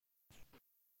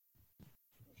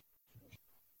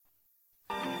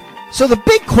So the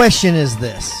big question is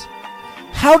this: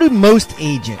 how do most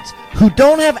agents who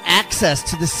don't have access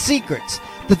to the secrets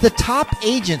that the top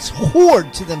agents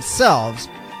hoard to themselves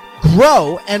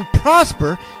grow and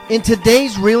prosper in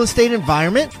today's real estate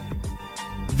environment?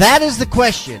 That is the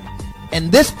question,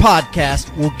 and this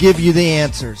podcast will give you the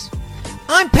answers.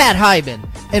 I'm Pat Hiban,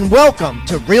 and welcome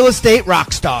to Real Estate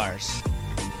Rockstars.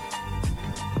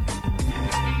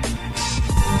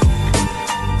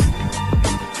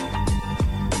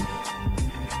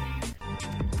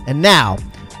 And now,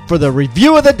 for the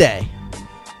review of the day.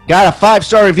 Got a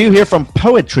 5-star review here from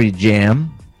Poetry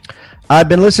Jam. I've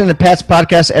been listening to Pat's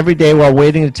podcast every day while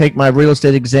waiting to take my real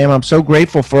estate exam. I'm so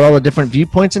grateful for all the different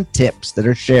viewpoints and tips that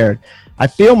are shared. I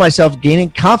feel myself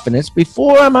gaining confidence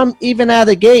before I'm even out of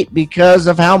the gate because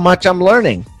of how much I'm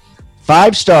learning.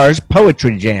 5 stars,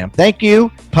 Poetry Jam. Thank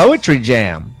you, Poetry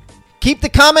Jam. Keep the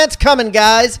comments coming,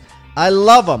 guys. I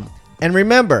love them. And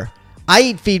remember, I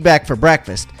eat feedback for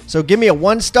breakfast, so give me a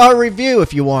 1-star review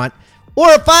if you want,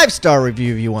 or a 5-star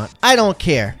review if you want. I don't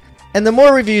care. And the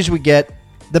more reviews we get,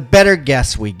 the better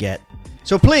guests we get.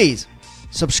 So please,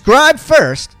 subscribe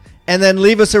first, and then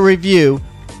leave us a review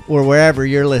or wherever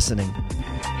you're listening.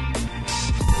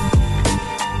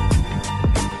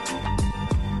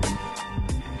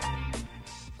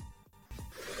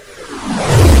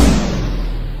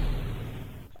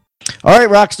 All right,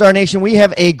 Rockstar Nation, we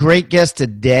have a great guest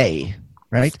today,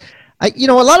 right? A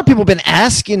lot of people have been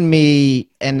asking me,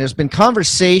 and there's been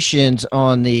conversations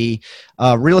on the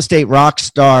Real Estate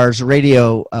Rockstars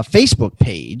Radio Facebook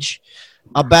page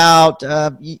about,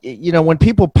 when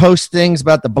people post things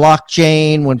about the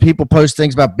blockchain, when people post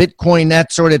things about Bitcoin,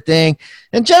 that sort of thing.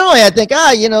 And generally, I think,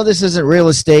 this isn't real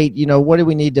estate. What do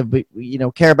we need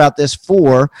to, care about this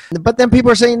for? But then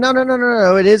people are saying, no.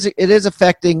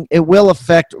 It will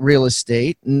affect real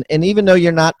estate. And even though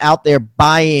you're not out there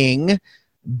buying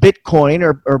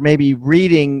Bitcoin or maybe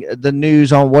reading the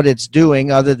news on what it's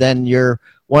doing, other than your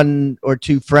 1 or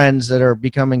 2 friends that are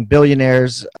becoming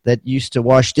billionaires that used to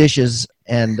wash dishes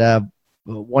and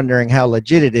wondering how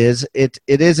legit it is. It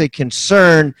is a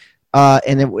concern,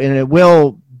 and it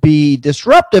will be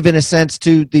disruptive in a sense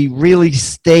to the real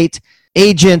estate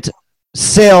agent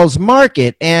sales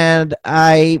market. And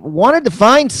I wanted to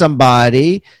find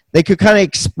somebody that could kind of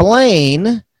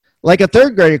explain, like a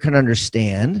 3rd grader can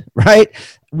understand, right,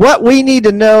 what we need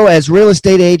to know as real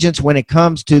estate agents when it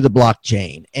comes to the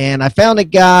blockchain. And I found a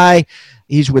guy.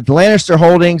 He's with Lannister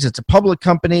Holdings. It's a public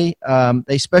company.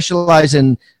 They specialize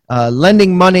in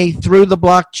lending money through the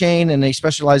blockchain, and they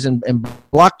specialize in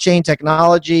blockchain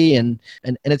technology, and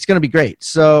it's going to be great.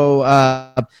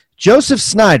 So Joseph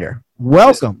Snyder,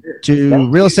 welcome to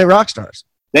Real Estate Rockstars.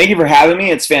 Thank you for having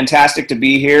me. It's fantastic to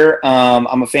be here.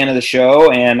 I'm a fan of the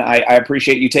show, and I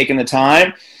appreciate you taking the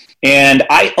time. And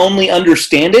I only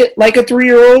understand it like a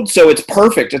 3-year-old, so it's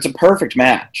perfect. It's a perfect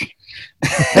match.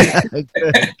 Good.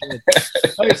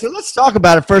 Okay, so let's talk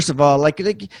about it first of all.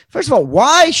 First of all,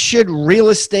 why should real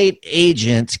estate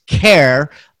agents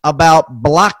care about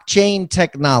blockchain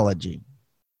technology?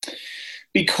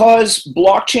 Because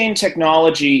blockchain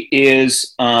technology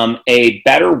is a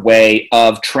better way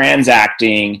of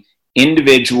transacting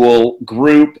individual,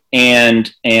 group,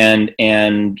 and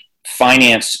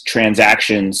finance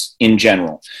transactions in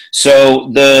general. So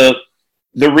the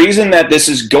reason that this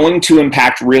is going to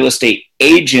impact real estate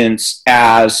agents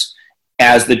as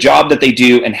the job that they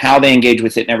do and how they engage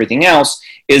with it and everything else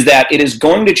is that it is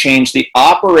going to change the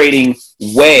operating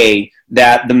way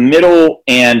that the middle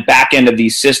and back end of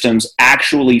these systems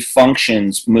actually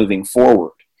functions moving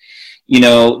forward.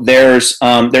 There's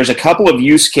a couple of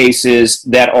use cases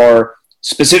that are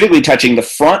specifically touching the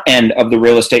front end of the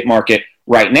real estate market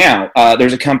right now.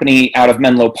 There's a company out of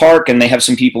Menlo Park, and they have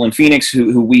some people in Phoenix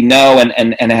who we know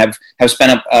and have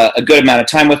spent a good amount of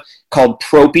time with, called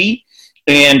Propy.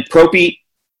 And Propy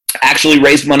actually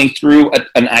raised money through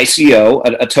an ICO,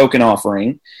 a token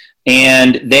offering,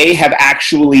 and they have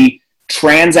actually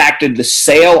transacted the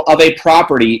sale of a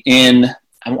property in,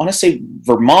 I want to say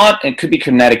Vermont. It could be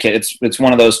Connecticut. It's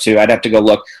one of those two. I'd have to go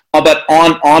look. But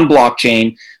on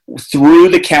blockchain through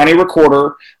the county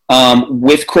recorder,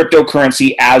 with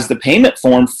cryptocurrency as the payment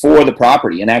form for the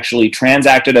property, and actually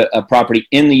transacted a property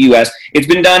in the U.S. It's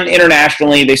been done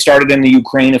internationally. They started in the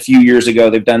Ukraine a few years ago.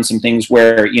 They've done some things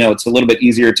where it's a little bit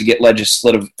easier to get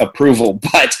legislative approval,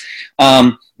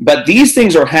 but these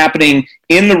things are happening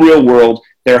in the real world.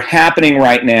 They're happening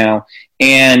right now,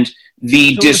 and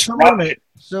the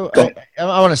So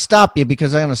I want to stop you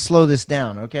because I'm going to slow this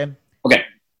down. Okay. Okay.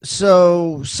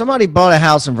 So somebody bought a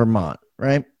house in Vermont,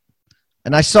 right?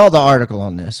 And I saw the article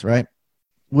on this, right,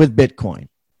 with Bitcoin.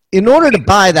 in order to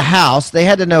buy the house, they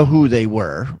had to know who they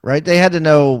were, right? They had to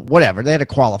know whatever. They had to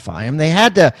qualify them. They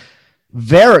had to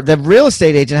the real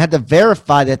estate agent had to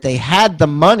verify that they had the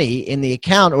money in the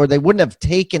account, or they wouldn't have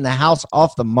taken the house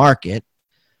off the market,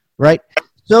 right?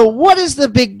 So what is the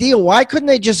big deal? Why couldn't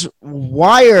they just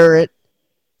wire it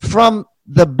from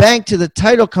the bank to the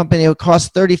title company? It would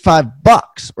cost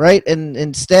 $35, right? And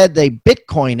instead they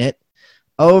Bitcoin it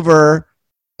over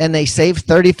and they save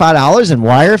 $35 in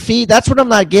wire fee. That's what I'm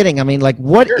not getting. I mean, like,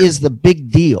 what is the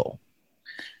big deal?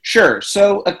 Sure.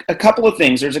 So a couple of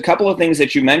things. There's a couple of things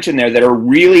that you mentioned there that are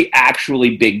really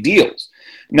actually big deals.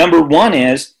 Number one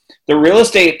is the real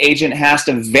estate agent has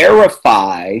to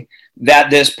verify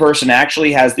that this person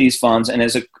actually has these funds and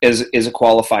is a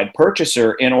qualified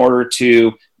purchaser in order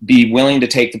to be willing to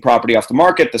take the property off the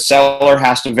market. The seller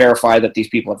has to verify that these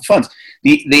people have the funds.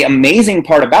 The amazing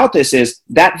part about this is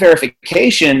that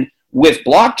verification with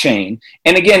blockchain.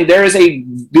 And again, there is a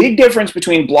big difference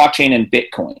between blockchain and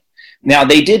Bitcoin. Now,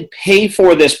 they did pay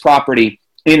for this property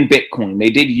in Bitcoin. They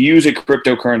did use a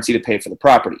cryptocurrency to pay for the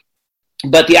property.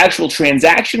 But the actual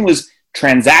transaction was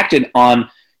transacted on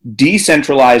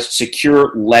decentralized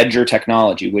secure ledger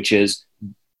technology, which is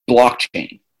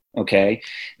blockchain. Okay.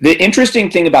 The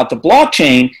interesting thing about the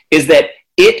blockchain is that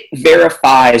it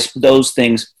verifies those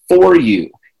things for you,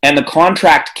 and the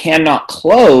contract cannot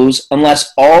close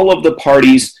unless all of the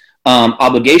parties'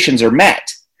 obligations are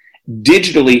met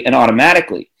digitally and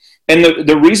automatically. And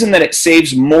the reason that it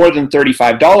saves more than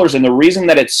 $35 and the reason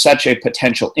that it's such a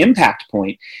potential impact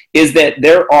point is that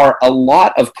there are a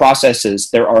lot of processes,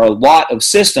 there are a lot of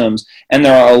systems, and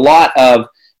there are a lot of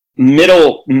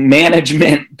middle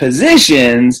management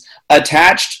positions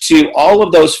attached to all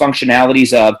of those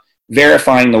functionalities of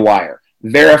verifying the wire,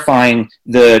 verifying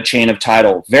the chain of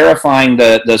title, verifying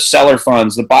the seller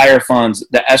funds, the buyer funds,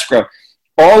 the escrow.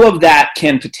 All of that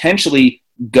can potentially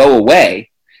go away.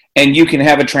 And you can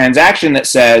have a transaction that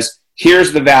says,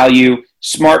 here's the value,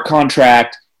 smart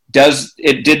contract, did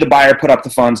the buyer put up the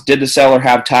funds, did the seller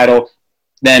have title,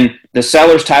 then the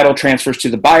seller's title transfers to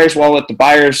the buyer's wallet, the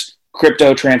buyer's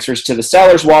crypto transfers to the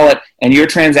seller's wallet, and your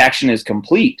transaction is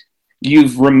complete.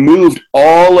 You've removed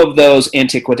all of those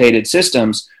antiquated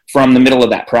systems from the middle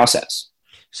of that process.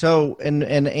 So in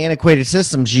antiquated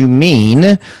systems, you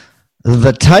mean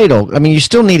the title. I mean, you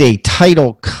still need a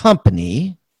title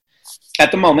company. At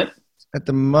the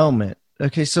moment.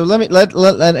 Okay, so let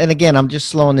and again, I'm just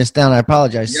slowing this down. I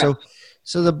apologize. Yeah.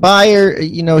 So the buyer,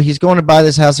 he's going to buy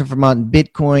this house in Vermont in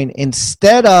Bitcoin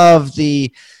instead of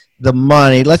the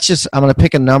money. I'm going to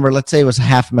pick a number. Let's say it was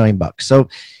 $500,000. So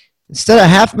instead of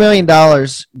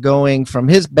 $500,000 going from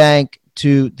his bank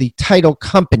to the title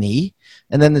company,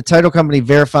 and then the title company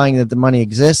verifying that the money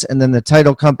exists, and then the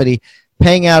title company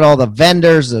paying out all the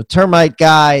vendors, the termite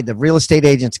guy, the real estate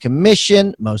agent's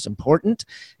commission, most important,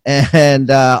 and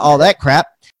all that crap.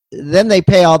 Then they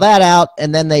pay all that out,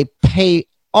 and then they pay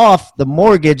off the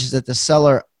mortgage that the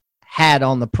seller had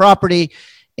on the property,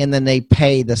 and then they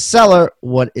pay the seller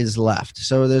what is left.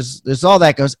 So there's all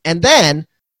that goes. And then,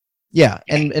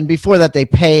 and before that, they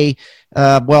pay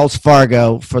Wells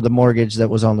Fargo for the mortgage that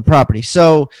was on the property.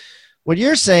 So what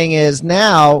you're saying is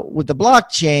now with the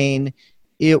blockchain,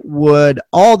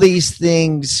 all these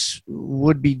things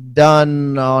would be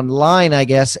done online, I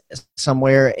guess,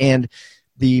 somewhere, and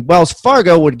the Wells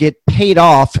Fargo would get paid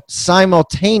off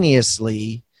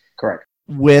simultaneously. Correct.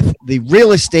 With the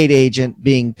real estate agent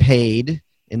being paid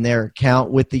in their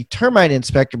account, with the termite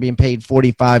inspector being paid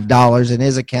 $45 in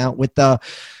his account, with the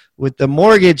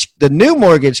mortgage, the new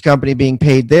mortgage company being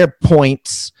paid their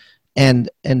points and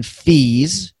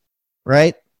fees,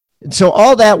 right? And so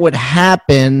all that would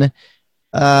happen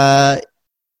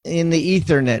in the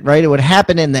Ethernet, right? It would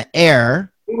happen in the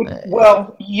air.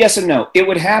 Well, yes and no. It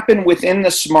would happen within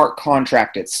the smart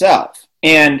contract itself.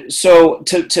 And so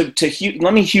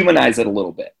let me humanize it a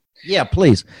little bit. Yeah,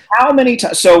 please. How many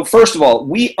times? So first of all,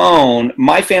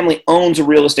 my family owns a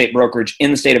real estate brokerage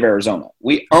in the state of Arizona.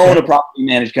 We own a property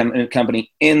management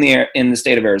company in the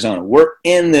state of Arizona. We're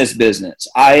in this business.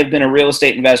 I have been a real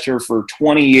estate investor for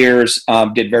 20 years,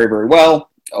 did very, very well.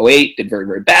 2008 did very,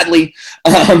 very badly,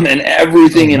 and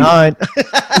everything in 2009,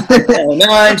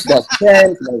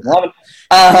 2010, 2011.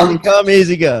 Easy come,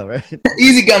 easy go, right?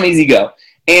 Easy come, easy go.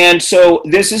 And so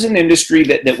this is an industry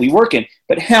that we work in.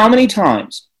 But how many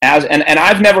times, and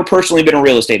I've never personally been a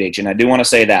real estate agent. I do want to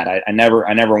say that. I never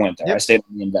went there. Yep. I stayed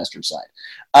on the investor side.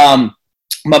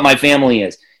 But my family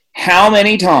is. How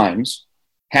many times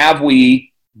have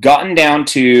we gotten down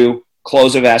to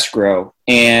close of escrow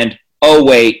and, oh,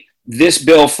 wait, this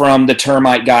bill from the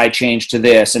termite guy changed to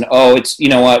this, and oh, it's, you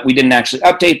know what, we didn't actually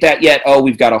update that yet. Oh,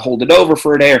 we've got to hold it over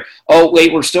for a day. Or, oh,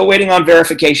 wait, we're still waiting on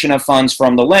verification of funds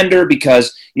from the lender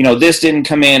because, you know, this didn't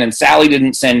come in and Sally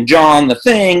didn't send John the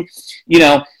thing, you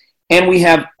know, and we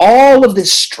have all of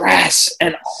this stress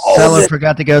and all seller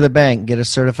forgot to go to the bank, get a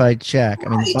certified check. I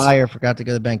mean, the buyer forgot to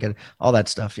go to the bank, get all that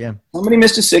stuff. Yeah. Somebody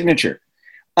missed a signature.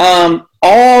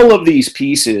 All of these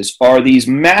pieces are these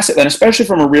massive, and especially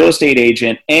from a real estate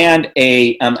agent and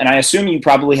and I assume you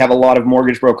probably have a lot of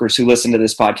mortgage brokers who listen to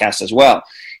this podcast as well.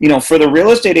 You know, for the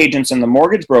real estate agents and the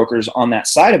mortgage brokers on that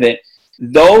side of it,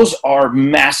 those are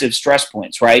massive stress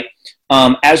points, right?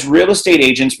 As real estate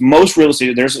agents, most real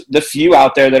estate, there's the few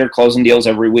out there that are closing deals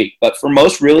every week, but for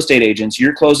most real estate agents,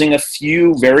 you're closing a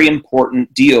few very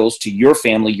important deals to your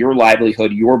family, your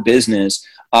livelihood, your business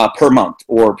per month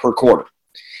or per quarter.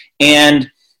 And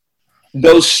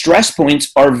those stress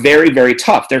points are very, very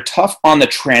tough. They're tough on the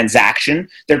transaction.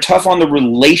 They're tough on the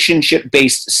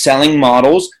relationship-based selling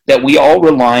models that we all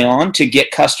rely on to get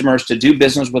customers to do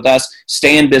business with us,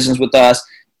 stay in business with us,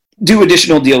 do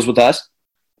additional deals with us.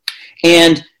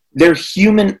 And they're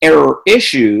human error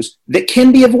issues that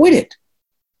can be avoided.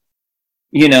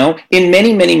 You know, in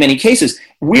many, many, many cases,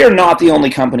 we are not the only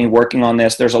company working on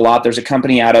this. There's a lot. There's a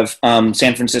company out of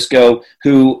San Francisco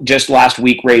who just last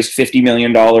week raised $50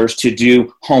 million to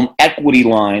do home equity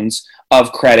lines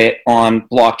of credit on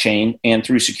blockchain and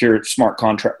through secure smart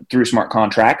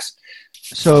contracts.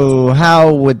 So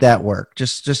how would that work?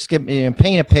 Just give me,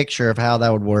 paint a picture of how that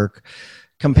would work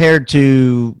compared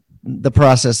to the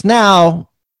process now.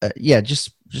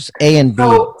 Just A and B.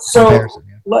 So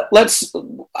let's,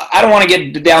 I don't want to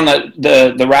get down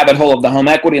the rabbit hole of the home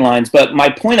equity lines, but my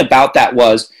point about that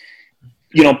was,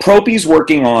 you know, Propy's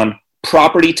working on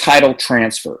property title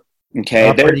transfer.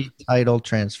 Okay. Title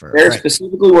transfer. They're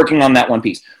specifically working on that one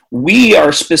piece. We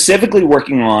are specifically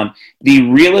working on the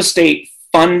real estate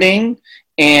funding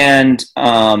and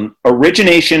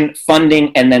origination,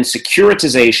 funding, and then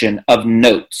securitization of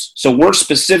notes. So we're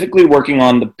specifically working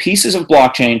on the pieces of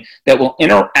blockchain that will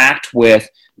interact with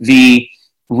the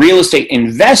real estate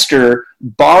investor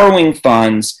borrowing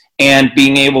funds and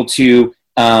being able to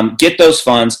get those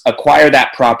funds, acquire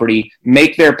that property,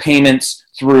 make their payments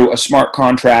through a smart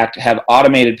contract, have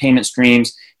automated payment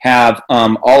streams, have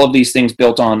all of these things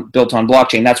built on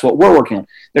blockchain. That's what we're working on.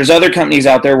 There's other companies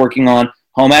out there working on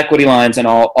home equity lines and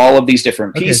all of these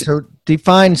different pieces. Okay, so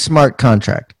define smart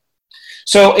contract.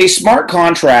 So a smart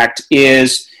contract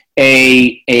is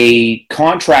a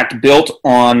contract built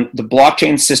on the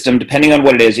blockchain system. Depending on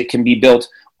what it is, it can be built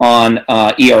on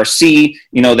ERC.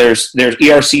 You know, there's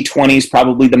ERC20 is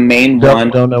probably the main one.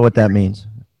 Don't know what that means.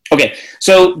 Okay,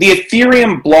 so the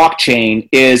Ethereum blockchain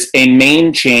is a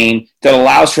main chain that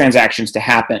allows transactions to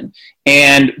happen.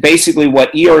 And basically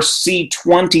what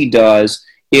ERC20 does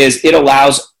is it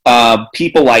allows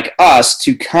people like us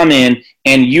to come in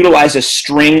and utilize a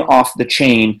string off the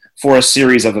chain for a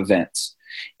series of events.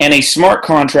 And a smart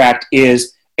contract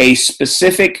is a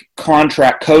specific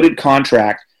contract, coded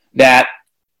contract that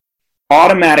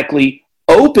automatically,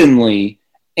 openly,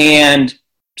 and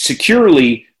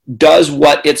securely does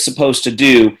what it's supposed to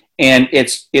do, and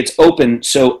it's open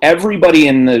so everybody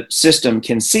in the system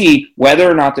can see whether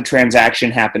or not the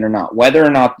transaction happened or not, whether or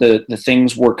not the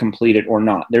things were completed or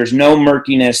not. There's no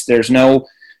murkiness, there's no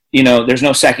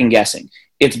second guessing.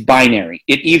 It's binary.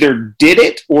 It either did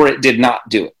it or it did not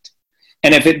do it.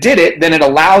 And if it did it, then it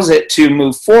allows it to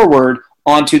move forward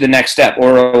onto the next step,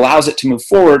 or allows it to move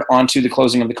forward onto the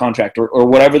closing of the contract, or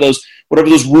whatever those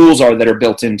rules are that are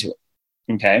built into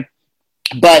it. Okay?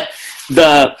 But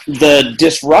the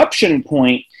disruption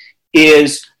point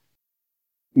is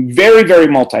very, very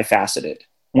multifaceted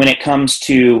when it comes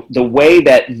to the way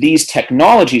that these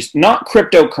technologies, not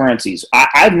cryptocurrencies.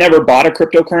 I've never bought a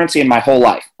cryptocurrency in my whole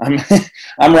life.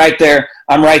 I'm right there.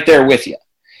 I'm right there with you,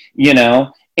 you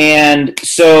know? And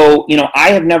so, you know,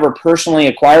 I have never personally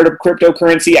acquired a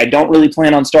cryptocurrency. I don't really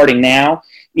plan on starting now.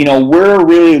 You know, we're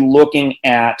really looking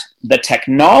at the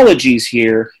technologies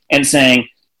here and saying,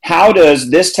 how does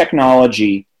this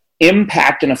technology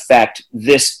impact and affect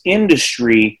this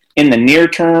industry in the near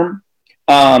term,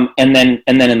 and then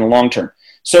in the long term?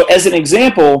 So as an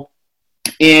example,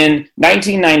 in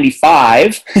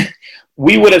 1995,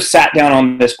 we would have sat down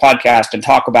on this podcast and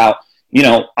talk about, you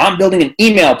know, I'm building an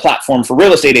email platform for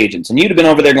real estate agents. And you'd have been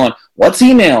over there going, what's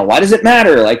email? Why does it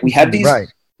matter? Like, we have these, right.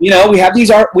 You know, we have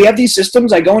these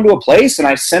systems. I go into a place and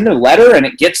I send a letter and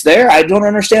it gets there. I don't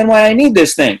understand why I need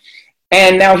this thing.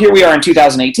 And now here we are in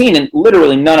 2018, and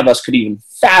literally none of us could even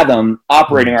fathom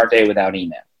operating our day without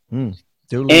email.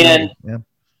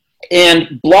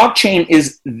 And blockchain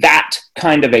is that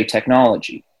kind of a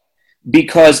technology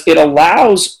because it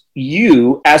allows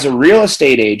you as a real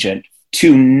estate agent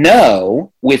to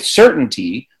know with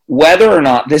certainty whether or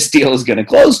not this deal is going to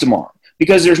close tomorrow.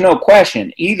 Because there's no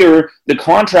question, either the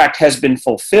contract has been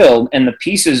fulfilled and the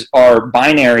pieces are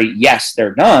binary, yes,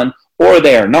 they're done, or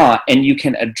they are not, and you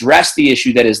can address the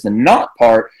issue that is the not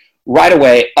part right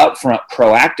away, upfront,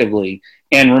 proactively,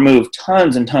 and remove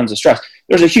tons and tons of stress.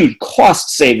 There's a huge cost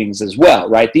savings as well,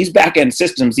 right? These back-end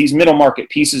systems, these middle market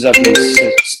pieces of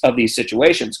these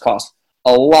situations cost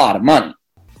a lot of money.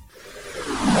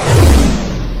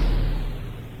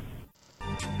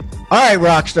 All right,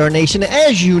 Rockstar Nation,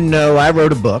 as you know, I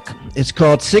wrote a book. It's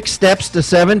called 6 Steps to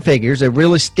 7 Figures, a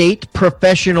real estate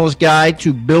professional's guide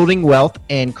to building wealth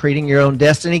and creating your own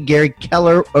destiny. Gary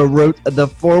Keller wrote the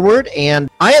foreword, and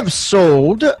I have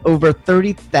sold over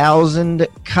 30,000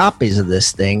 copies of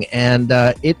this thing, and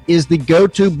it is the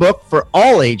go-to book for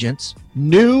all agents,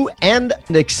 new and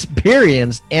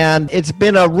experienced, and it's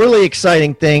been a really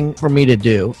exciting thing for me to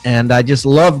do, and I just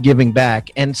love giving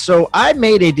back. And so I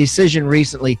made a decision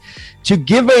recently to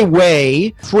give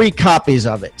away free copies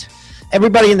of it.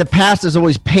 Everybody in the past has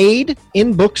always paid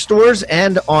in bookstores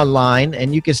and online,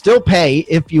 and you can still pay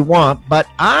if you want, but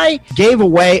I gave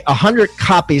away 100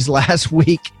 copies last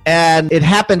week, and it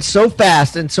happened so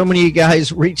fast, and so many of you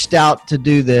guys reached out to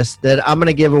do this that I'm going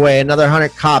to give away another 100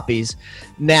 copies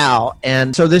now.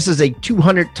 And so this is a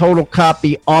 200 total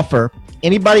copy offer.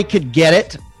 Anybody could get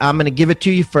it. I'm going to give it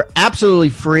to you for absolutely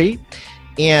free.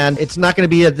 And it's not going to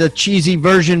be the cheesy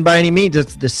version by any means.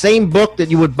 It's the same book that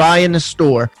you would buy in the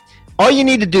store. All you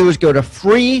need to do is go to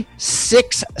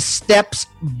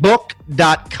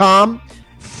free6stepsbook.com,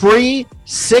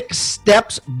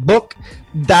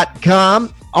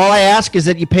 free6stepsbook.com. All I ask is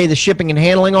that you pay the shipping and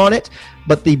handling on it,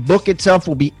 but the book itself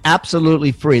will be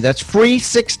absolutely free. That's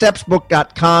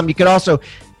free6stepsbook.com. You can also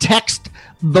text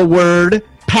the word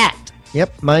PAT.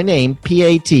 Yep, my name,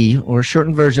 P-A-T, or a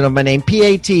shortened version of my name,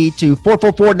 P-A-T, to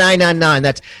 444-999.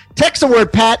 That's text the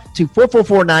word PAT to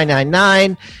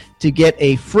 444-999 to get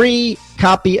a free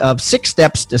copy of 6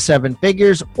 Steps to 7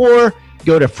 Figures, or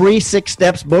go to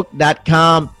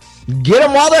free6stepsbook.com. Get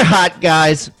them while they're hot,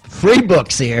 guys. Free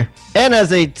books here. And as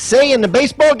they say in the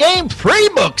baseball game, free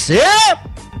books, yeah?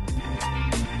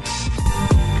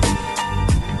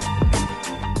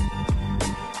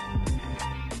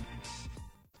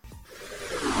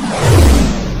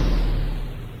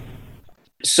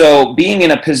 So being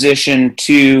in a position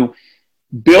to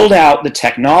build out the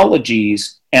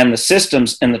technologies and the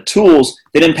systems and the tools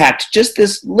that impact just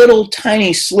this little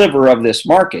tiny sliver of this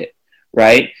market,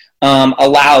 right,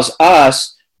 allows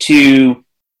us to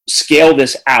scale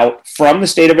this out from the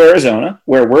state of Arizona,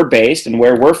 where we're based and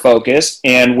where we're focused,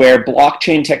 and where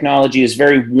blockchain technology is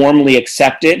very warmly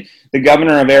accepted. The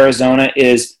governor of Arizona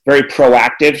is very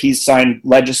proactive. He's signed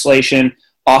legislation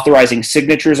authorizing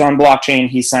signatures on blockchain.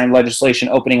 He signed legislation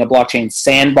opening a blockchain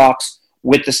sandbox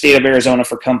with the state of Arizona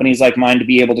for companies like mine to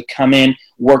be able to come in,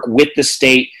 work with the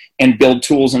state, and build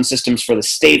tools and systems for the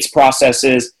state's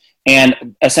processes,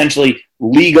 and essentially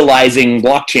legalizing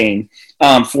blockchain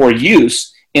for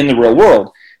use in the real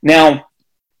world. Now,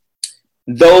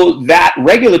 though that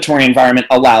regulatory environment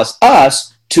allows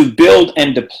us to build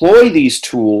and deploy these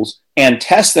tools and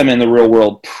test them in the real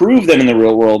world, prove them in the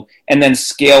real world, and then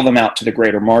scale them out to the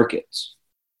greater markets.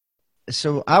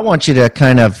 So I want you to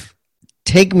kind of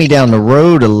take me down the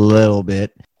road a little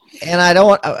bit. And I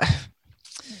don't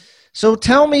so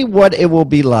tell me what it will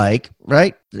be like,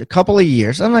 right? A couple of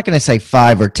years. I'm not going to say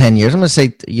 5 or 10 years. I'm going to say,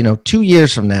 2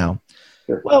 years from now.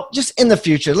 Sure. Well, just in the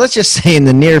future, let's just say in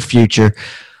the near future,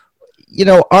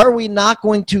 are we not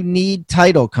going to need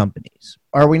title companies?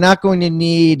 Are we not going to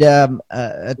need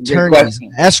attorneys,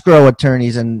 escrow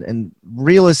attorneys, and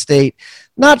real estate,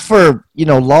 not for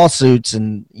lawsuits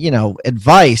and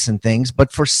advice and things,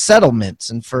 but for settlements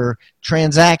and for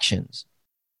transactions?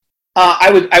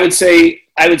 I would say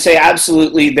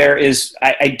absolutely. There is.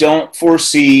 I don't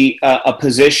foresee a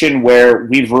position where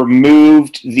we've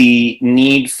removed the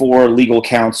need for legal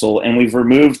counsel and we've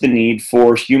removed the need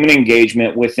for human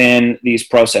engagement within these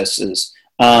processes.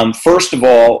 First of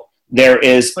all, there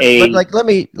is but let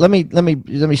me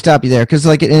stop you there, because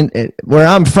where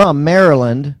I'm from,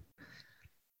 Maryland,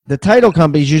 the title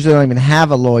companies usually don't even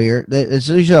have a lawyer. It's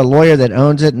usually a lawyer that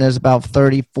owns it, and there's about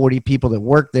 30, 40 people that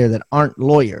work there that aren't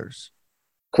lawyers.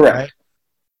 Correct. Right?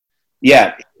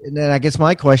 Yeah. And then I guess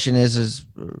my question is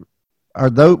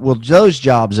will those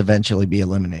jobs eventually be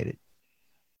eliminated?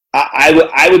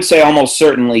 I would say almost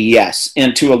certainly yes,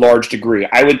 and to a large degree.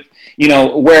 I would,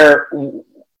 where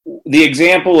the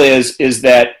example is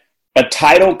that A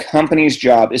title company's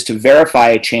job is to verify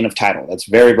a chain of title. That's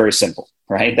very, very simple,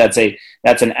 right? That's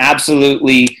an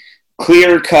absolutely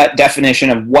clear-cut definition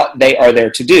of what they are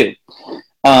there to do.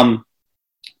 The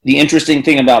interesting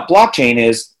thing about blockchain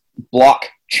is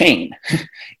blockchain.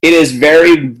 It is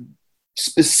very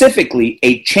specifically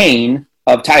a chain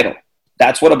of title.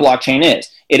 That's what a blockchain is.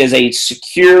 It is a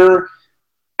secure,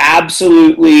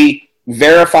 absolutely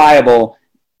verifiable,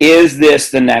 is this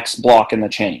the next block in the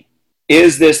chain?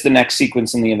 Is this the next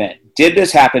sequence in the event? Did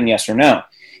this happen, yes or no?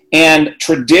 And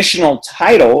traditional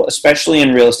title, especially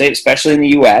in real estate, especially in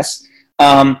the US,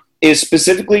 is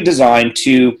specifically designed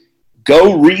to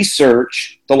go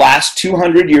research the last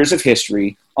 200 years of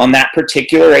history on that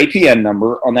particular APN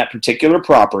number, on that particular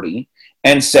property,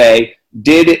 and say,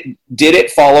 did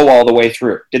it follow all the way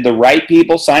through? Did the right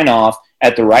people sign off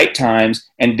at the right times,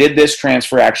 and did this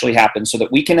transfer actually happen, so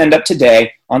that we can end up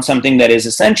today on something that is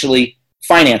essentially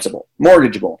financeable,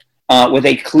 mortgageable, with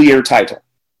a clear title?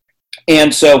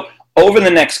 And so over the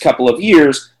next couple of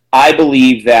years, I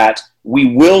believe that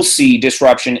we will see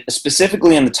disruption,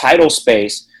 specifically in the title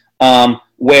space,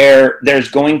 where there's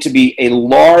going to be a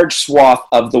large swath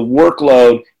of the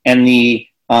workload and the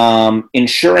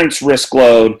insurance risk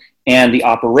load and the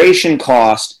operation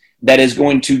cost that is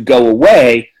going to go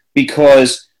away,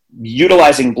 because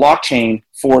utilizing blockchain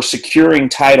for securing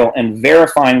title and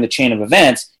verifying the chain of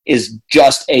events is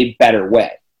just a better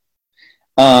way.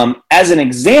 As an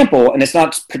example, and it's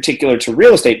not particular to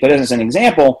real estate, but as an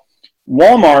example,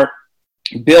 Walmart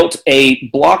built a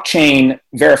blockchain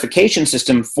verification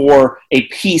system for a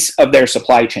piece of their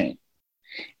supply chain.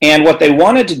 And what they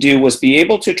wanted to do was be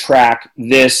able to track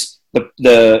this,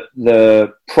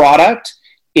 the product,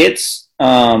 its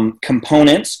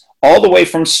components, all the way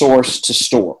from source to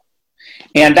store.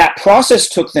 And that process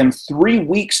took them 3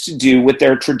 weeks to do with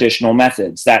their traditional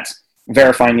methods. That's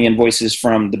verifying the invoices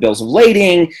from the bills of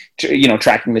lading,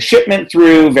 tracking the shipment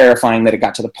through, verifying that it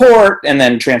got to the port, and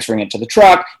then transferring it to the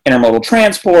truck, intermodal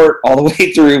transport, all the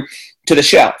way through to the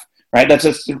shelf, right? That's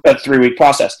a 3-week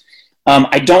process.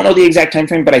 I don't know the exact time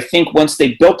frame, but I think once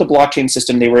they built the blockchain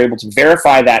system, they were able to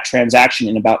verify that transaction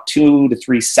in about 2 to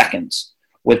 3 seconds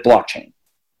with blockchain.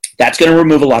 That's going to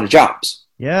remove a lot of jobs.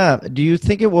 Yeah. Do you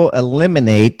think it will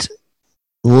eliminate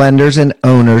lenders and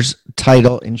owners'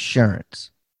 title insurance?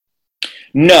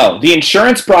 No, the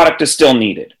insurance product is still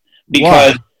needed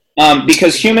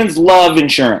because humans love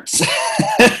insurance.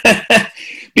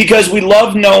 Because we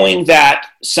love knowing that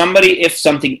if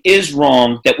something is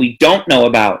wrong that we don't know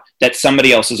about, that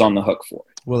somebody else is on the hook for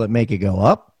it. Will it make it go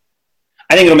up?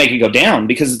 I think it'll make it go down,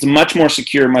 because it's a much more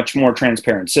secure, much more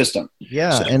transparent system. Yeah,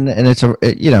 so, and it's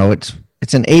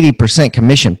it's an 80%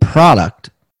 commission product.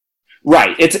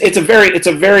 Right. It's a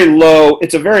very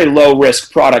low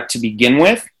risk product to begin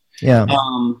with. Yeah.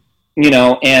 And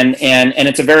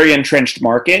it's a very entrenched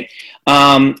market.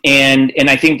 And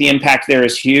I think the impact there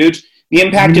is huge. The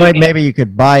impact maybe you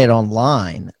could buy it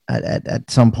online at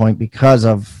some point because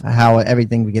of how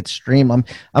everything gets streamed.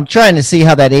 I'm trying to see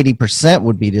how that 80%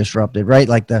 would be disrupted, right?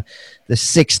 Like the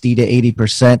 60 to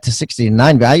 80% to 60 to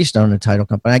 90. I used to own a title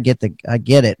company. I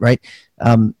get it, right?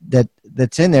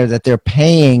 That's in there, that they're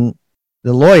paying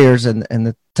the lawyers and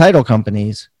the title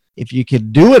companies. If you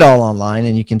could do it all online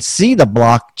and you can see the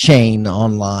blockchain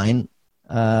online,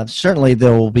 certainly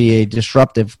there will be a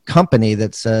disruptive company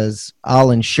that says,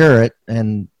 I'll insure it.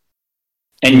 And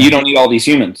you don't need all these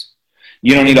humans.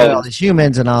 You don't need all these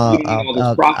humans, and all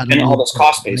those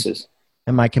cost bases.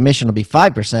 And my commission will be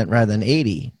 5% rather than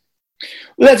 80%.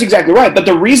 Well, that's exactly right. But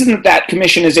the reason that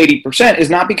commission is 80% is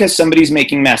not because somebody's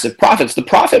making massive profits. The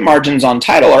profit margins on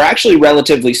title are actually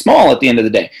relatively small at the end of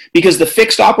the day, because the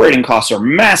fixed operating costs are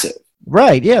massive.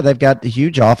 Right. Yeah. They've got the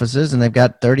huge offices and they've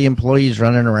got 30 employees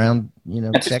running around,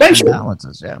 checking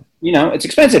balances. Yeah. It's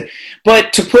expensive.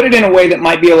 But to put it in a way that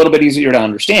might be a little bit easier to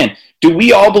understand, do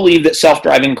we all believe that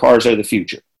self-driving cars are the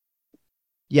future?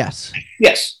 Yes.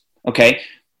 Yes. Okay.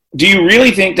 Do you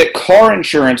really think that car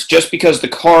insurance, just because the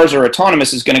cars are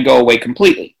autonomous, is going to go away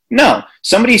completely? No.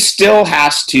 Somebody still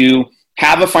has to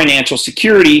have a financial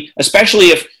security, especially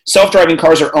if self-driving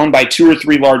cars are owned by 2 or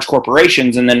 3 large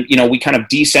corporations, and then, we kind of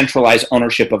decentralize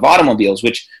ownership of automobiles,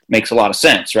 which makes a lot of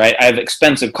sense, right? I have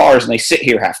expensive cars and they sit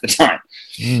here half the time.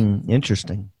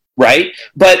 Interesting. Right?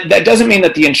 But that doesn't mean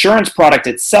that the insurance product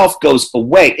itself goes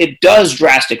away. It does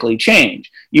drastically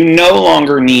change. You no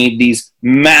longer need these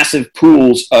massive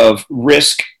pools of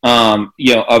risk, of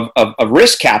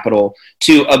risk capital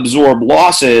to absorb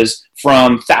losses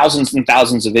from thousands and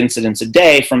thousands of incidents a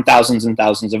day from thousands and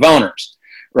thousands of owners,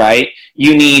 right?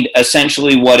 You need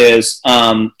essentially what is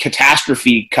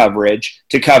catastrophe coverage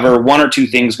to cover one or two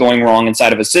things going wrong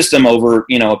inside of a system over,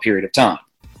 a period of time.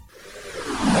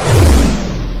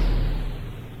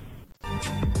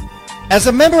 As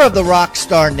a member of the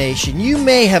Rockstar Nation, you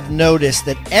may have noticed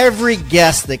that every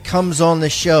guest that comes on the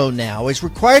show now is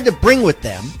required to bring with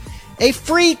them a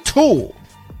free tool,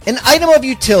 an item of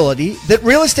utility that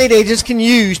real estate agents can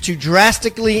use to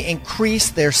drastically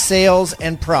increase their sales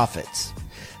and profits.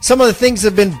 Some of the things that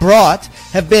have been brought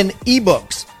have been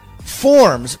ebooks,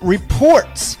 forms,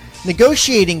 reports,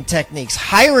 negotiating techniques,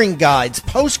 hiring guides,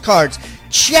 postcards,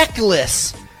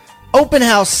 checklists, open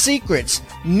house secrets,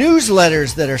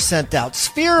 newsletters that are sent out,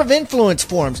 sphere of influence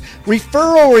forms,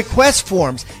 referral request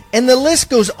forms, and the list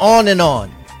goes on and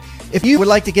on. If you would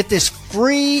like to get this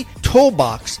free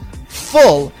toolbox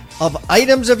full of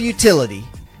items of utility,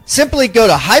 simply go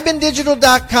to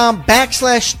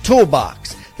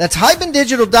hibandigital.com/toolbox. That's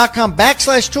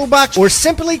hibandigital.com/toolbox, or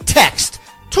simply text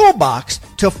toolbox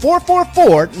to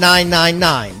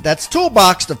 444-999. That's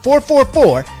toolbox to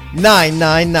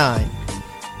 444-999.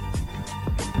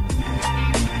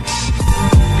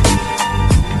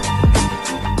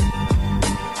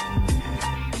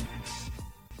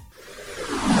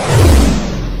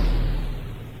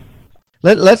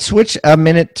 Let's switch a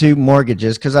minute to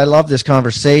mortgages, because I love this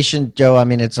conversation, Joe. I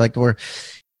mean, it's like we're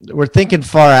thinking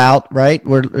far out, right?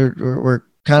 We're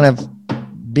kind of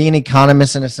being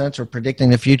economists in a sense. We're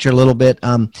predicting the future a little bit.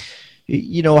 How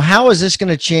is this going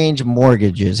to change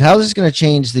mortgages? How is this going to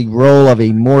change the role of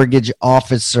a mortgage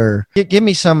officer? Give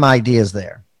me some ideas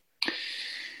there.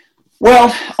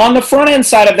 Well, on the front end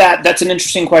side of that, that's an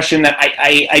interesting question that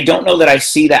I don't know that I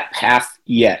see that path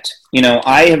yet.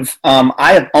 I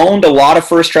have owned a lot of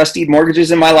first trust deed mortgages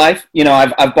in my life.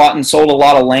 I've bought and sold a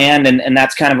lot of land, and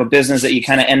that's kind of a business that you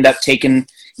kind of end up taking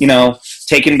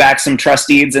back some trust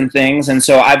deeds and things. And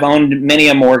so I've owned many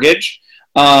a mortgage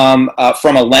from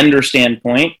a lender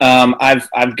standpoint.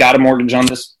 I've got a mortgage on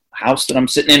this house that I'm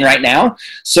sitting in right now.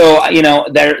 So,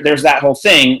 there's that whole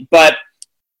thing. But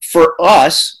for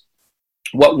us,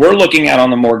 what we're looking at on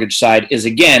the mortgage side is,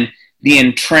 again, the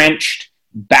entrenched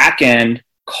back-end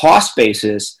cost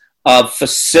basis of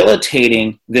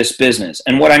facilitating this business.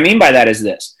 And what I mean by that is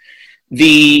this: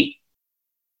 the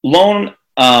loan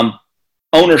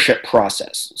ownership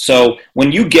process. So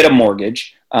when you get a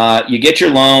mortgage, you get your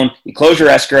loan, you close your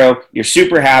escrow, you're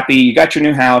super happy, you got your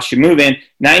new house, you move in,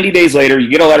 90 days later, you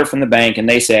get a letter from the bank and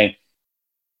they say,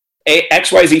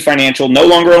 XYZ Financial no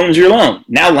longer owns your loan.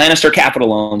 Now Lannister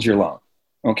Capital owns your loan.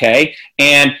 Okay.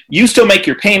 And you still make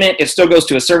your payment. It still goes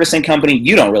to a servicing company.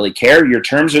 You don't really care. Your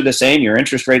terms are the same. Your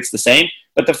interest rate's the same,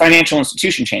 but the financial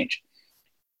institution changed.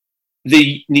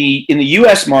 In the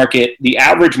U.S. market, the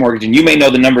average mortgage, and you may know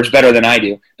the numbers better than I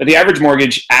do, but the average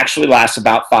mortgage actually lasts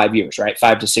about 5 years, right?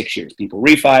 5 to 6 years. People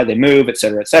refi, they move, et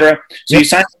cetera, et cetera. So you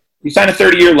sign a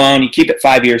 30-year loan, you keep it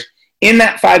 5 years. In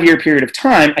that 5-year period of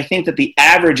time, I think that the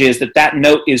average is that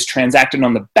note is transacted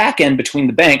on the back end between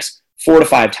the banks 4 to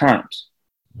 5 times.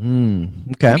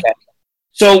 Okay.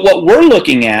 So what we're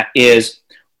looking at is,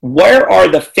 where are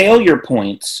the failure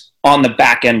points on the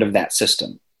back end of that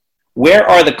system? Where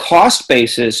are the cost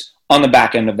bases on the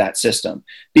back end of that system?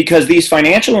 Because these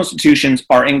financial institutions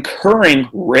are incurring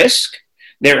risk,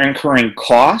 they're incurring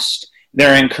cost,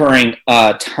 they're incurring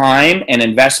time and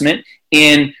investment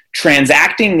in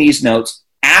transacting these notes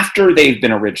after they've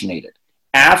been originated,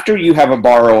 after you have a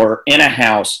borrower in a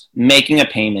house making a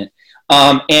payment.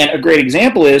 And a great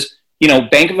example is,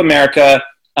 Bank of America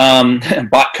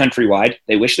bought Countrywide.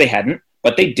 They wish they hadn't,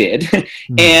 but they did.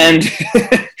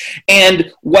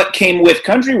 And what came with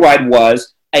Countrywide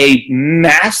was a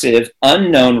massive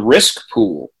unknown risk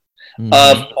pool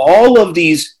of all of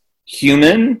these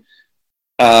human,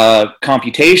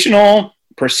 computational,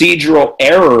 procedural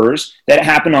errors that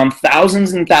happen on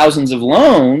thousands and thousands of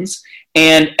loans,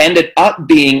 and ended up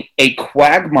being a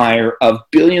quagmire of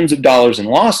billions of dollars in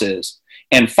losses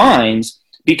and fines,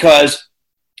 because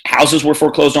houses were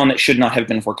foreclosed on that should not have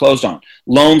been foreclosed on.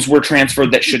 Loans were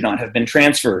transferred that should not have been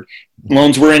transferred.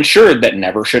 Loans were insured that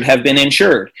never should have been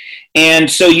insured. And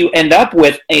so you end up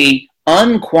with a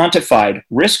unquantified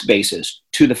risk basis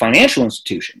to the financial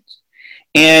institutions.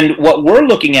 And what we're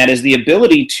looking at is the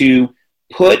ability to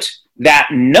put that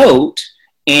note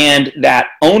and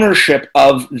that ownership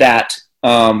of that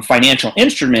financial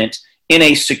instrument in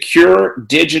a secure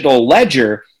digital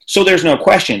ledger. So there's no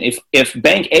question. If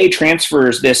Bank A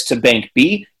transfers this to Bank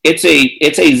B, it's a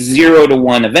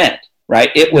 0-to-1 event, right?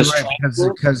 It was right,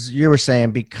 because you were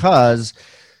saying, because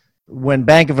when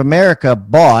Bank of America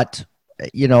bought,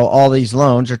 all these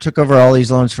loans, or took over all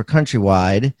these loans for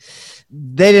Countrywide,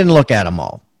 they didn't look at them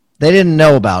all. They didn't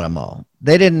know about them all.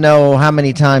 They didn't know how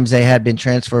many times they had been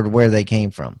transferred, where they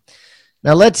came from.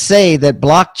 Now, let's say that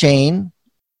blockchain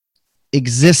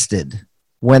existed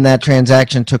when that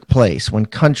transaction took place, when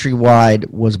Countrywide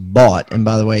was bought. And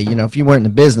by the way, if you weren't in the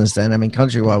business then, I mean,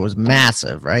 Countrywide was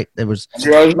massive, right?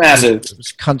 Countrywide was massive. It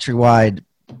was Countrywide.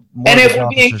 And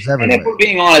if we're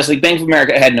being honest, like Bank of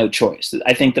America had no choice.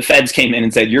 I think the feds came in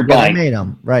and said, "You're buying." They made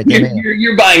them, right?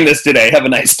 You're buying this today. Have a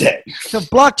nice day. So if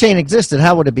blockchain existed,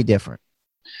 how would it be different?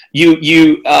 You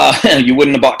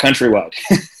wouldn't have bought Countrywide.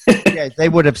 Yeah, they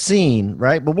would have seen,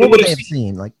 right? But what would they have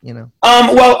seen?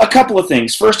 Well, a couple of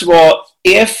things. First of all,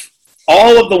 if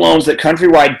all of the loans that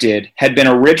Countrywide did had been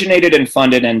originated and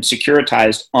funded and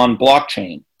securitized on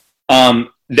blockchain,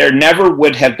 there never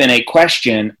would have been a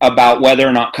question about whether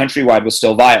or not Countrywide was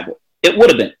still viable. It would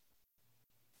have been,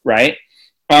 right?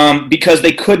 Because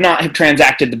they could not have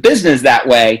transacted the business that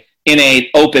way in a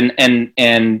open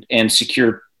and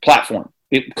secure platform.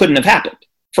 It couldn't have happened,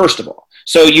 first of all.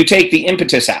 So you take the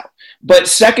impetus out. But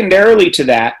secondarily to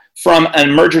that, from a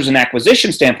mergers and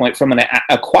acquisition standpoint, from an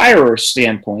acquirer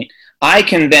standpoint, I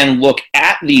can then look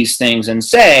at these things and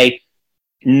say,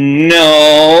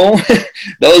 no,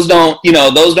 those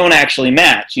don't actually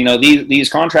match. These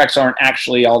contracts aren't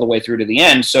actually all the way through to the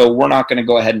end, so we're not going to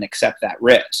go ahead and accept that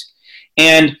risk.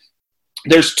 And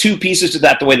there's two pieces to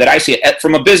that, the way that I see it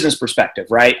from a business perspective,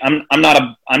 right? I'm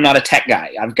not a tech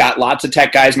guy. I've got lots of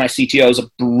tech guys. My CTO is a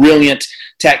brilliant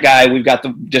tech guy. We've got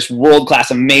just world-class,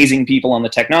 amazing people on the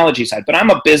technology side, but I'm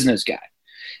a business guy.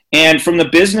 And from the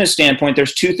business standpoint,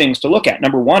 there's two things to look at.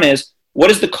 Number one is,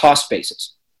 what is the cost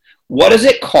basis? What does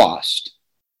it cost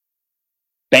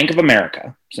Bank of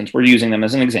America, since we're using them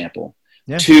as an example,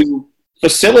 to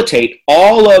facilitate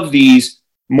all of these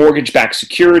mortgage-backed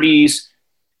securities,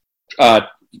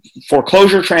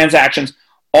 foreclosure transactions,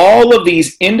 all of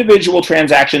these individual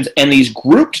transactions and these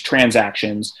grouped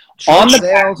transactions on the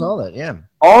sales, all that, yeah.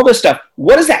 All this stuff.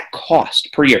 What does that cost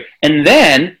per year? And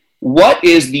then what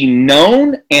is the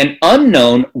known and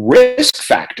unknown risk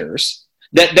factors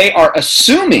that they are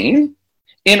assuming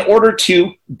in order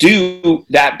to do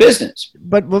that business?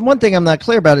 But one thing I'm not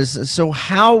clear about is, so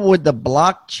how would the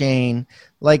blockchain,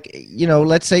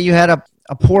 let's say you had a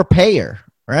poor payer,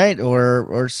 right?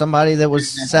 Or somebody that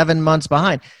was 7 months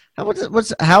behind. How is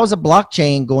a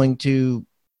blockchain going to?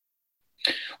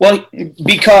 Well,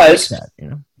 because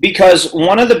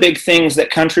one of the big things that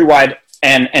Countrywide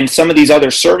and some of these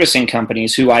other servicing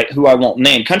companies who I won't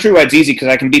name, Countrywide's easy because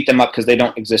I can beat them up because they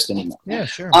don't exist anymore. Yeah,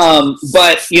 sure.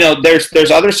 But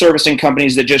there's other servicing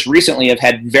companies that just recently have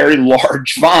had very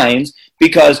large fines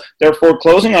because they're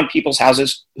foreclosing on people's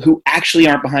houses who actually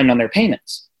aren't behind on their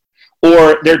payments,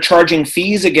 or they're charging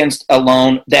fees against a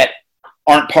loan that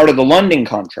aren't part of the lending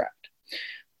contract.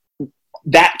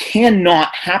 That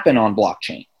cannot happen on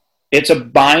blockchain. It's a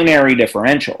binary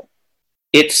differential.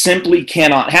 It simply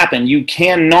cannot happen. You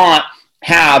cannot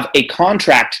have a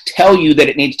contract tell you that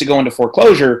it needs to go into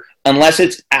foreclosure unless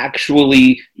it's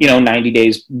actually 90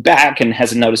 days back and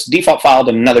has a notice of default filed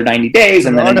in another 90 days.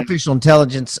 And then artificial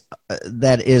intelligence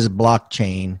that is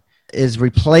blockchain is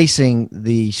replacing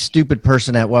the stupid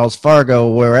person at Wells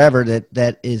Fargo, wherever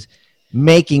that is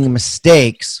making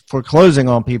mistakes, foreclosing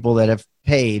on people that have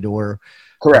paid, or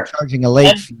correct, charging a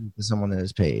late fee to someone that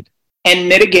has paid, and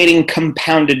mitigating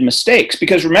compounded mistakes.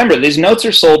 Because remember, these notes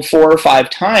are sold 4 or 5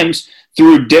 times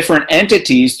through different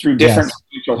entities, through different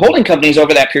holding companies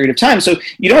over that period of time. So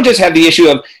you don't just have the issue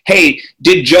of, hey,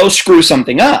 did Joe screw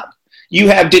something up? You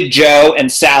have, did Joe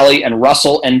and Sally and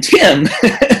Russell and Tim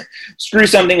screw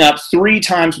something up 3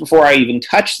 times before I even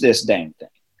touch this dang thing,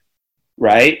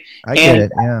 right? I get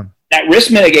it, yeah. That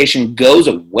risk mitigation goes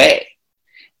away.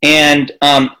 And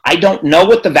I don't know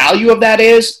what the value of that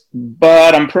is,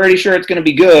 but I'm pretty sure it's going to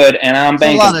be good. And I'm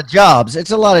banking. It's a lot of jobs.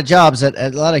 It's a lot of jobs that a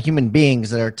lot of human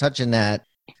beings that are touching that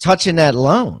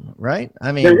loan, right?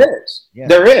 I mean,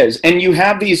 there is, and you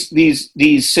have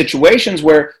these situations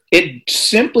where it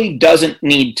simply doesn't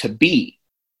need to be.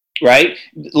 Right?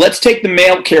 Let's take the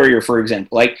mail carrier, for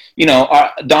example.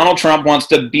 Donald Trump wants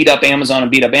to beat up Amazon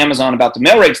about the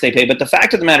mail rates they pay. But the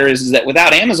fact of the matter is that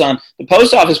without Amazon, the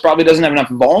post office probably doesn't have enough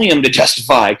volume to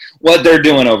justify what they're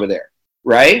doing over there.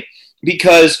 Right?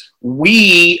 Because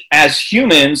we as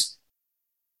humans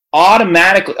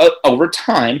automatically, over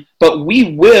time, but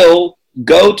we will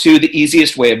go to the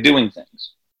easiest way of doing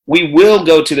things. We will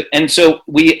go to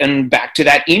and back to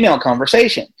that email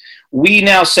conversation. We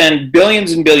now send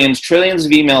billions and billions, trillions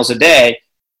of emails a day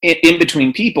in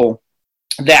between people.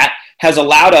 That has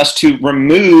allowed us to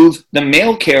remove the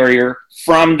mail carrier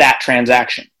from that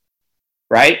transaction,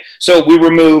 right? So we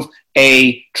remove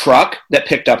a truck that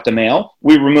picked up the mail.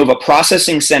 We remove a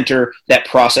processing center that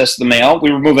processed the mail.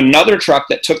 We remove another truck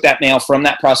that took that mail from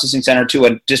that processing center to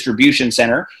a distribution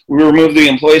center. We remove the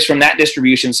employees from that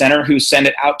distribution center who send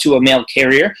it out to a mail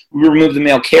carrier. We remove the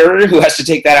mail carrier who has to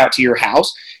take that out to your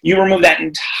house. You remove that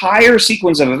entire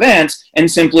sequence of events and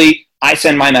simply, I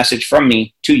send my message from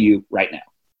me to you right now.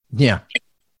 Yeah.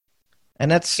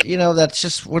 And that's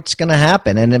just what's going to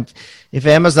happen. And if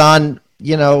Amazon,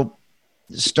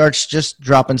 starts just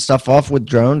dropping stuff off with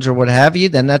drones or what have you,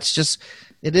 then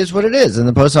it is what it is. And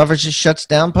the post office just shuts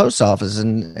down post office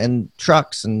and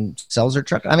trucks and sells their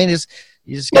truck. I mean, you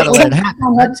just got to let it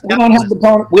happen.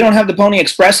 We don't have the Pony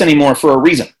Express anymore for a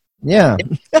reason. Yeah.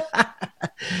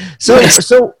 So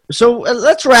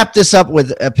let's wrap this up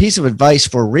with a piece of advice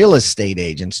for real estate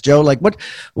agents, Joe. Like what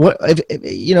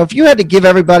if you had to give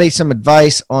everybody some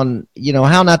advice on,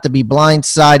 how not to be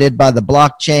blindsided by the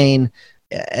blockchain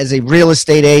as a real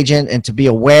estate agent and to be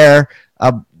aware,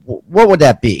 what would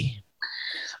that be?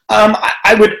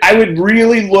 I would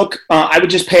really look, I would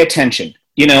just pay attention.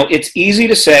 It's easy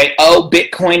to say, oh,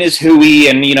 Bitcoin is hooey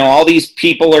and, all these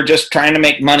people are just trying to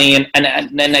make money.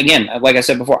 And again, like I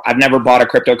said before, I've never bought a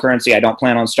cryptocurrency. I don't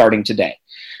plan on starting today.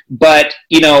 But,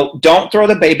 don't throw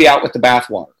the baby out with the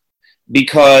bathwater,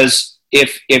 because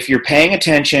if you're paying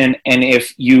attention and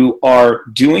if you are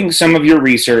doing some of your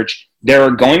research, there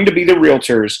are going to be the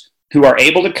realtors who are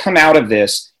able to come out of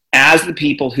this as the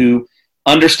people who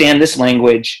understand this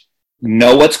language,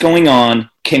 know what's going on,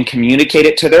 can communicate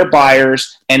it to their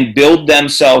buyers, and build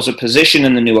themselves a position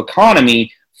in the new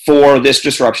economy for this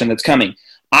disruption that's coming.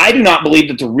 I do not believe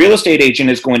that the real estate agent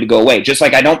is going to go away, just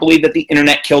like I don't believe that the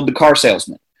internet killed the car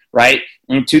salesman, right?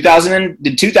 In 2001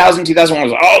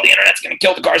 was, oh, the internet's going to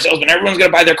kill the car salesman. Everyone's going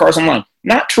to buy their cars online.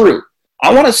 Not true.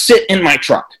 I want to sit in my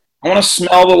truck. I want to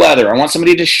smell the leather. I want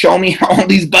somebody to show me how all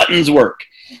these buttons work,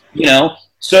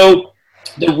 So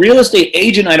the real estate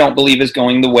agent, I don't believe, is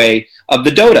going the way of the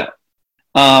dodo.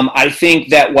 I think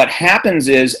that what happens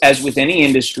is, as with any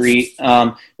industry,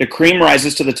 the cream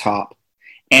rises to the top.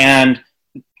 And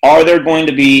are there going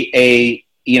to be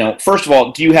first of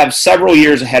all, do you have several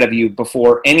years ahead of you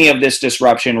before any of this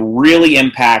disruption really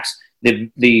impacts the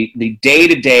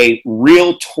day-to-day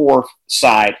real torque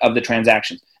side of the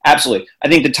transactions? Absolutely. I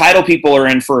think the title people are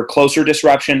in for a closer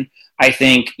disruption. I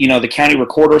think, the county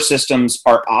recorder systems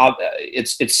are,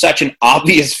 it's such an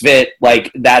obvious fit.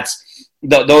 Like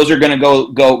those are going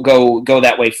to go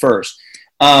that way first.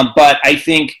 But I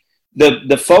think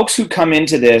the folks who come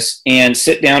into this and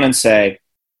sit down and say,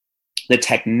 the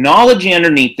technology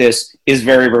underneath this is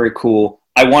very, very cool.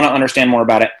 I want to understand more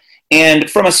about it. And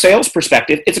from a sales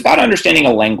perspective, it's about understanding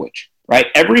a language. Right?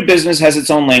 Every business has its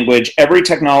own language. Every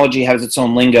technology has its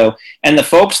own lingo. And the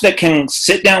folks that can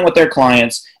sit down with their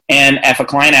clients, and if a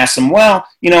client asks them, well,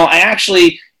 I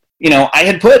actually, I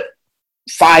had put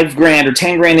 $5,000 or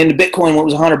 $10,000 into Bitcoin when it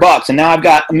was $100, and now I've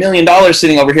got $1 million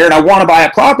sitting over here, and I want to buy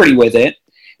a property with it.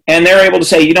 And they're able to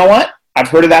say, you know what? I've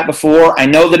heard of that before. I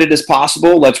know that it is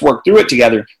possible. Let's work through it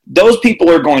together. Those people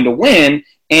are going to win,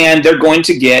 and they're going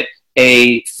to get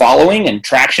a following and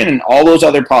traction and all those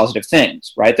other positive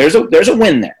things, right? There's a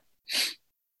win there.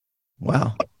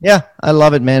 Wow. Yeah, I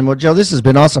love it, man. Well, Joe, this has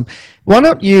been awesome. Why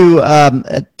don't you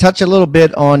touch a little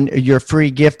bit on your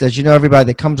free gift? As you know, everybody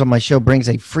that comes on my show brings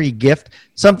a free gift,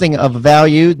 something of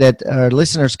value that our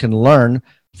listeners can learn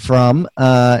from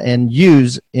and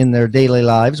use in their daily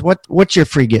lives. What's your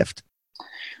free gift?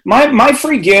 My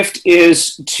free gift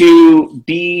is to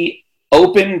be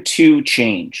open to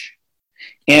change.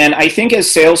 And I think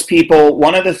as salespeople,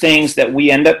 one of the things that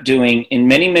we end up doing in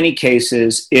many, many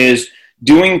cases is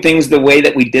doing things the way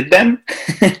that we did them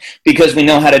because we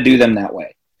know how to do them that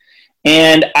way.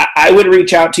 And I would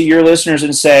reach out to your listeners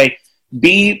and say,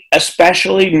 be,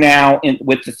 especially now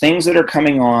with the things that are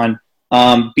coming on,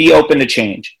 be open to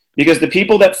change. Because the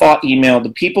people that fought email,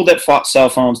 the people that fought cell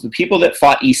phones, the people that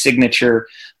fought e-signature,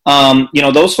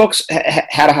 those folks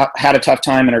had a tough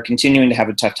time and are continuing to have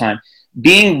a tough time.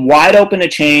 Being wide open to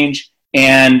change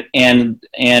and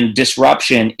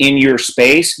disruption in your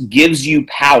space gives you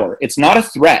power. It's not a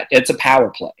threat. It's a power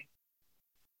play.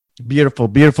 Beautiful,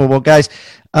 beautiful. Well, guys,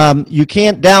 you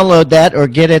can't download that or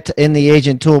get it in the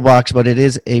Agent Toolbox, but it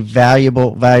is a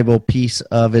valuable, valuable piece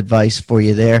of advice for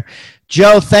you there.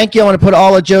 Joe, thank you. I want to put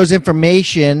all of Joe's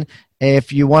information,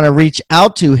 if you want to reach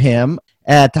out to him,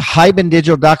 at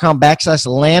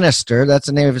hibandigital.com/Lannister. That's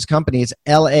the name of his company. It's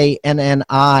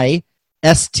LANNISTER.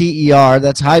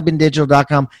 That's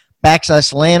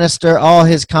hibandigital.com/Lannister. All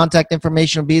his contact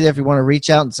information will be there if you want to reach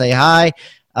out and say hi,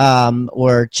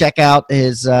 or check out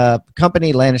his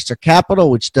company, Lannister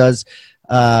Capital, which does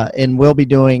and we'll be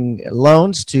doing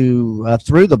loans to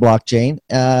through the blockchain.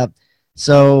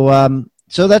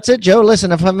 So that's it, Joe.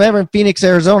 Listen, if I'm ever in Phoenix,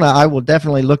 Arizona, I will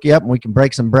definitely look you up and we can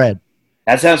break some bread.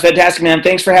 That sounds fantastic, man.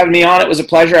 Thanks for having me on. It was a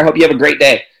pleasure. I hope you have a great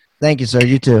day. Thank you, sir.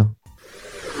 You too.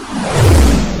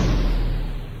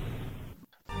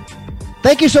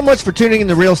 Thank you so much for tuning in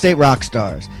to Real Estate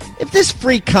Rockstars. If this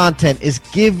free content is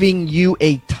giving you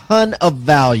a ton of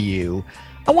value,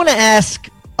 I want to ask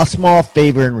a small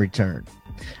favor in return.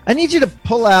 I need you to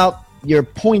pull out your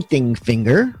pointing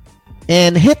finger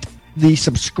and hit the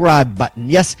subscribe button.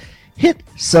 Yes, hit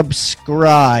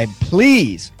subscribe,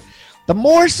 please. The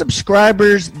more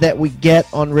subscribers that we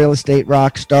get on Real Estate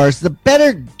Rockstars, the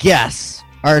better guests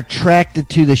are attracted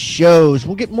to the shows.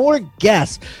 We'll get more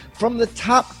guests from the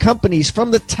top companies,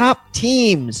 from the top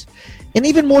teams, and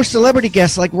even more celebrity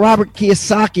guests like Robert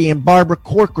Kiyosaki and Barbara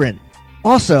Corcoran.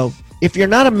 Also, if you're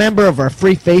not a member of our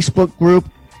free Facebook group,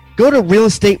 go to Real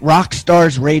Estate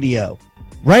Rockstars Radio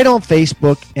right on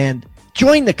Facebook and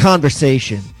join the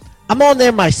conversation. I'm on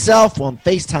there myself on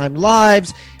FaceTime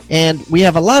Lives, and we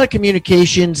have a lot of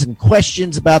communications and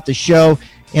questions about the show,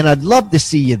 and I'd love to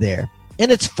see you there.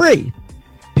 And it's free.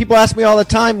 People ask me all the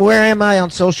time, where am I on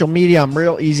social media? I'm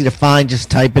real easy to find. Just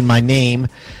type in my name.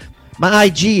 My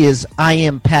IG is I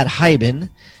am Pat Hiban.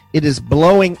 It is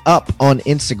blowing up on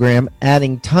Instagram,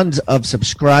 adding tons of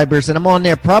subscribers, and I'm on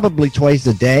there probably twice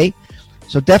a day.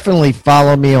 So definitely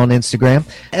follow me on Instagram,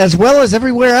 as well as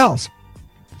everywhere else.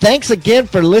 Thanks again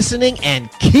for listening,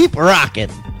 and keep rocking.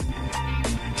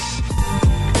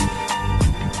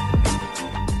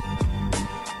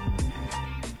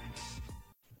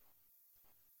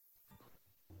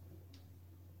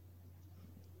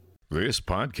 This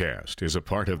podcast is a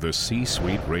part of the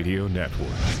C-Suite Radio Network.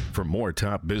 For more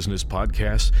top business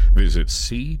podcasts, visit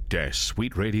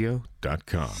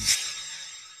c-suiteradio.com.